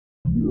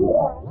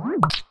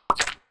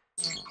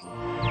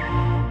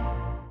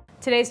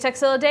Today's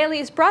Tekzilla Daily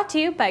is brought to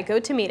you by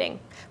GoToMeeting.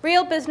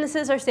 Real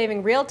businesses are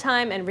saving real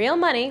time and real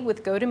money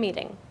with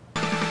GoToMeeting.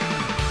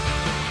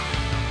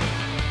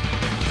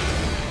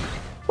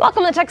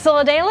 Welcome to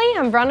Tekzilla Daily.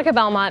 I'm Veronica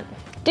Belmont.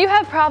 Do you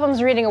have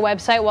problems reading a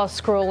website while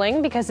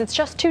scrolling because it's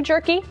just too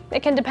jerky?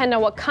 It can depend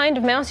on what kind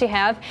of mouse you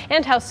have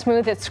and how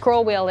smooth its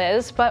scroll wheel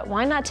is, but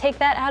why not take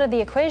that out of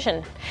the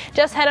equation?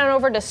 Just head on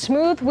over to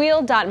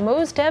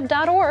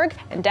smoothwheel.mozdev.org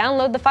and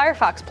download the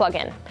Firefox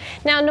plugin.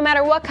 Now, no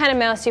matter what kind of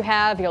mouse you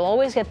have, you'll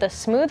always get the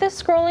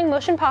smoothest scrolling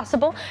motion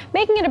possible,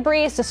 making it a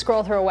breeze to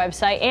scroll through a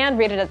website and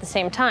read it at the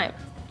same time.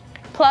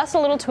 Plus, a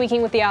little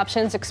tweaking with the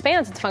options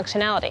expands its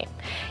functionality.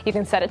 You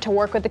can set it to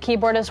work with the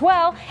keyboard as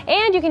well,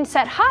 and you can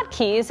set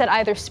hotkeys that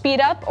either speed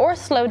up or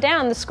slow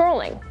down the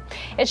scrolling.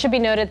 It should be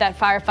noted that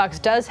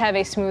Firefox does have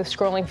a smooth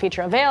scrolling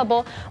feature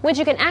available, which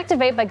you can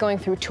activate by going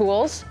through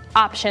Tools,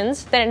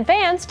 Options, then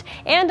Advanced,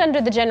 and under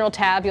the General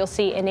tab you'll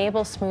see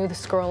Enable Smooth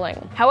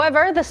Scrolling.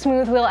 However, the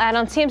Smooth Wheel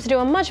add-on seems to do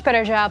a much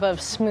better job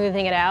of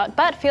smoothing it out,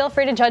 but feel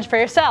free to judge for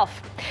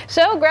yourself.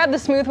 So grab the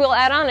Smooth Wheel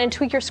add-on and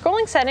tweak your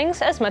scrolling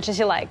settings as much as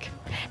you like.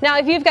 Now,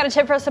 if you've got a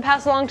tip for us to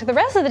pass along to the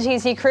rest of the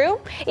TC crew,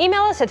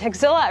 email us at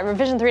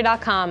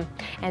tekzilla@revision3.com.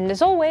 And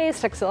as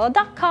always,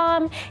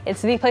 tekzilla.com,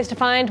 it's the place to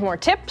find more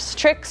tips,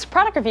 tricks,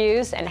 product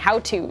reviews, and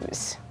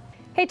how-tos.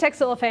 Hey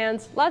Tekzilla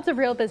fans, lots of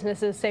real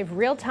businesses save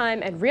real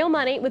time and real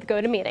money with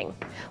GoToMeeting.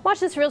 Watch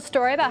this real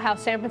story about how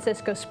San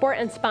Francisco Sport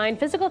and Spine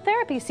Physical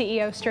Therapy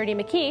CEO Sturdy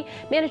McKee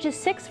manages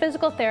 6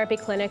 physical therapy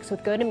clinics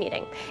with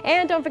GoToMeeting.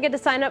 And don't forget to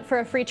sign up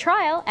for a free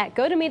trial at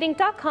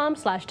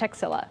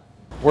gotomeeting.com/Tekzilla.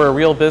 We're a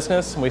real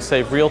business, and we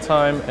save real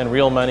time and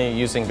real money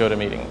using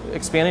GoToMeeting.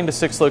 Expanding to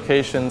 6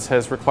 locations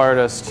has required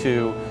us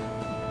to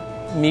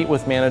meet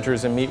with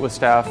managers and meet with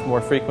staff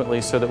more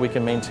frequently so that we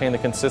can maintain the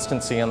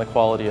consistency and the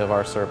quality of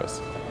our service.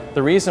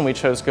 The reason we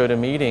chose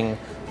GoToMeeting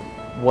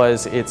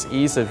was its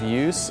ease of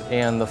use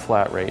and the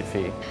flat rate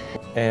fee.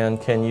 And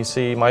can you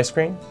see my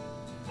screen?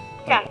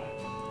 Yes.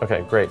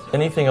 Okay, great.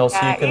 Anything else you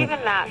can...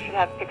 Even that should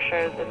have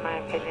pictures, in my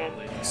opinion.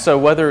 So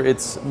whether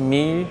it's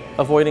me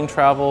avoiding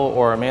travel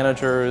or our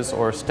managers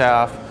or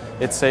staff,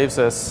 it saves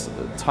us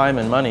time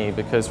and money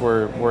because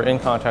we're in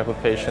contact with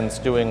patients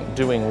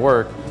doing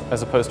work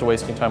as opposed to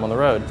wasting time on the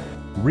road.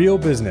 Real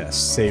business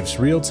saves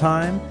real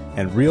time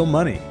and real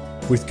money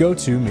with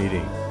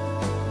GoToMeeting.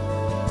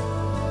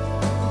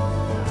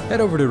 Head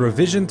over to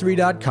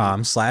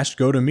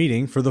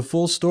revision3.com/GoToMeeting for the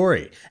full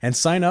story and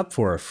sign up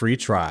for a free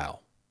trial.